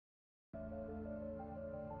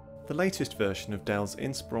The latest version of Dell's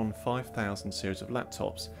Inspiron 5000 series of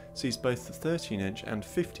laptops sees both the 13-inch and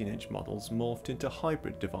 15-inch models morphed into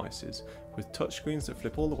hybrid devices with touchscreens that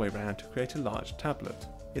flip all the way around to create a large tablet.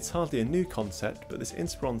 It's hardly a new concept, but this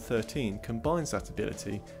Inspiron 13 combines that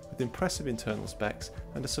ability with impressive internal specs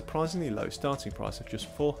and a surprisingly low starting price of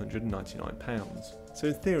just £499. So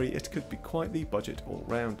in theory it could be quite the budget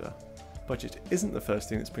all-rounder. Budget isn't the first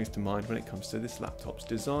thing that springs to mind when it comes to this laptop's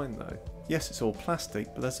design though. Yes, it's all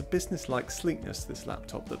plastic, but there's a business-like sleekness to this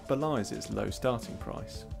laptop that belies its low starting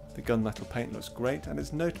price. The gunmetal paint looks great, and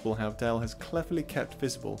it's notable how Dell has cleverly kept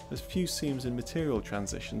visible as few seams and material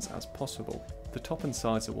transitions as possible. The top and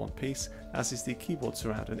sides are one piece, as is the keyboard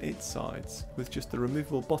surround and its sides, with just the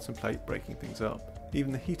removable bottom plate breaking things up.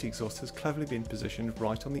 Even the heat exhaust has cleverly been positioned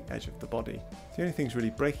right on the edge of the body. The only things really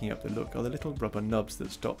breaking up the look are the little rubber nubs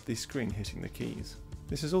that stop the screen hitting the keys.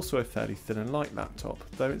 This is also a fairly thin and light laptop,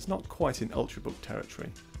 though it's not quite in ultrabook territory.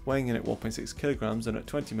 Weighing in at 1.6 kilograms and at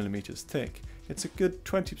 20mm thick, it's a good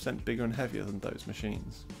 20% bigger and heavier than those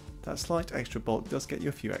machines. That slight extra bulk does get you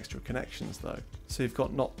a few extra connections though. So you've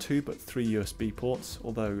got not 2 but 3 USB ports,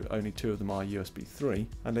 although only 2 of them are USB 3,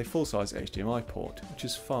 and a full-size HDMI port, which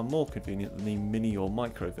is far more convenient than the mini or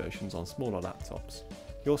micro versions on smaller laptops.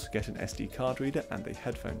 You also get an SD card reader and a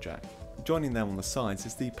headphone jack. Joining them on the sides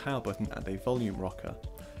is the power button and a volume rocker.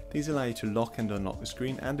 These allow you to lock and unlock the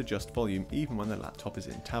screen and adjust volume even when the laptop is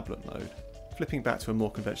in tablet mode. Flipping back to a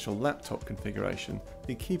more conventional laptop configuration,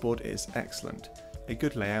 the keyboard is excellent. A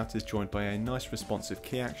good layout is joined by a nice responsive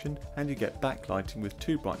key action, and you get backlighting with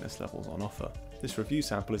 2 brightness levels on offer. This review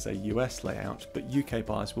sample is a US layout, but UK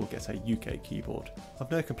buyers will get a UK keyboard.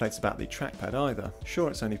 I've no complaints about the trackpad either. Sure,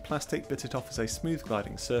 it's only plastic, but it offers a smooth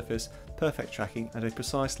gliding surface, perfect tracking and a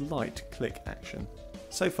precise light click action.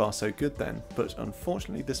 So far so good then, but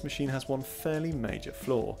unfortunately this machine has one fairly major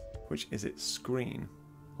flaw, which is its screen.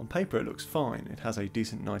 On paper it looks fine, it has a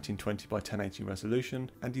decent 1920 by 1080 resolution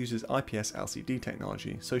and uses IPS LCD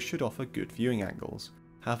technology, so should offer good viewing angles.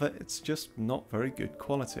 However, it's just not very good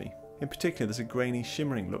quality. In particular, there's a grainy,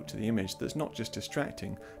 shimmering look to the image that's not just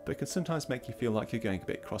distracting, but can sometimes make you feel like you're going a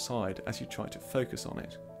bit cross-eyed as you try to focus on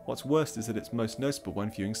it. What's worse is that it's most noticeable when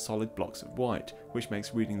viewing solid blocks of white, which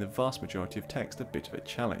makes reading the vast majority of text a bit of a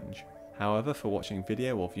challenge. However, for watching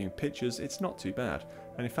video or viewing pictures, it's not too bad,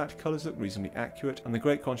 and in fact colours look reasonably accurate, and the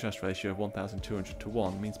great contrast ratio of 1200 to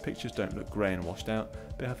 1 means pictures don't look grey and washed out,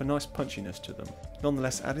 but have a nice punchiness to them.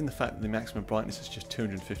 Nonetheless, adding the fact that the maximum brightness is just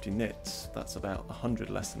 250 nits, that's about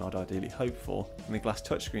 100 less than I'd ideally hope for, and the glass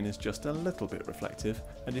touchscreen is just a little bit reflective,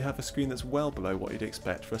 and you have a screen that's well below what you'd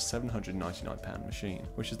expect for a £799 machine,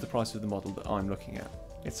 which is the price of the model that I'm looking at.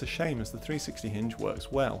 It's a shame as the 360 hinge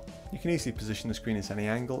works well. You can easily position the screen at any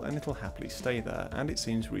angle and it'll happily stay there, and it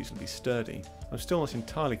seems reasonably sturdy. I'm still not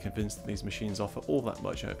entirely convinced that these machines offer all that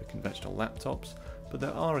much over conventional laptops, but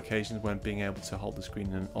there are occasions when being able to hold the screen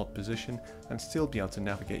in an odd position and still be able to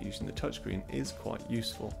navigate using the touchscreen is quite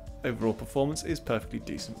useful. Overall performance is perfectly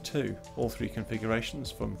decent too. All 3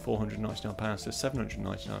 configurations from £499 to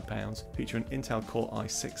 £799 feature an Intel Core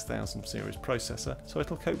i6000 series processor, so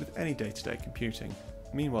it'll cope with any day-to-day computing.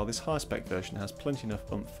 Meanwhile, this higher spec version has plenty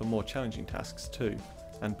enough oomph for more challenging tasks too,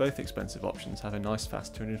 and both expensive options have a nice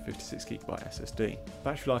fast 256GB SSD.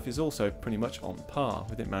 Battery life is also pretty much on par,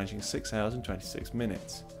 with it managing 6 hours and 26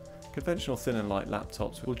 minutes. Conventional thin and light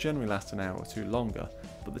laptops will generally last an hour or 2 longer,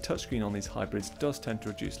 but the touchscreen on these hybrids does tend to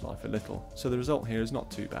reduce life a little, so the result here is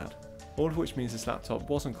not too bad. All of which means this laptop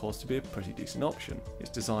was on course to be a pretty decent option. Its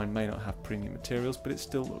design may not have premium materials, but it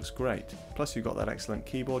still looks great. Plus you've got that excellent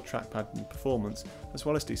keyboard, trackpad and performance, as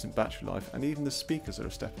well as decent battery life, and even the speakers are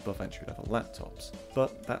a step above entry-level laptops.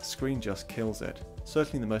 But that screen just kills it.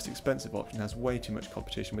 Certainly the most expensive option has way too much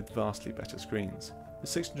competition with vastly better screens. The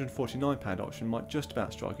 £649 option might just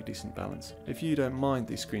about strike a decent balance, if you don't mind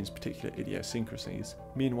the screen's particular idiosyncrasies.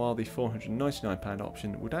 Meanwhile, the £499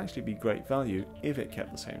 option would actually be great value if it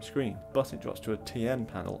kept the same screen, but it drops to a TN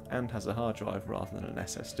panel and has a hard drive rather than an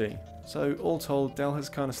SSD. So all told, Dell has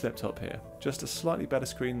kind of slipped up here. Just a slightly better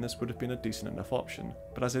screen than this would have been a decent enough option,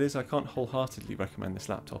 but as it is I can't wholeheartedly recommend this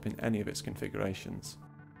laptop in any of its configurations.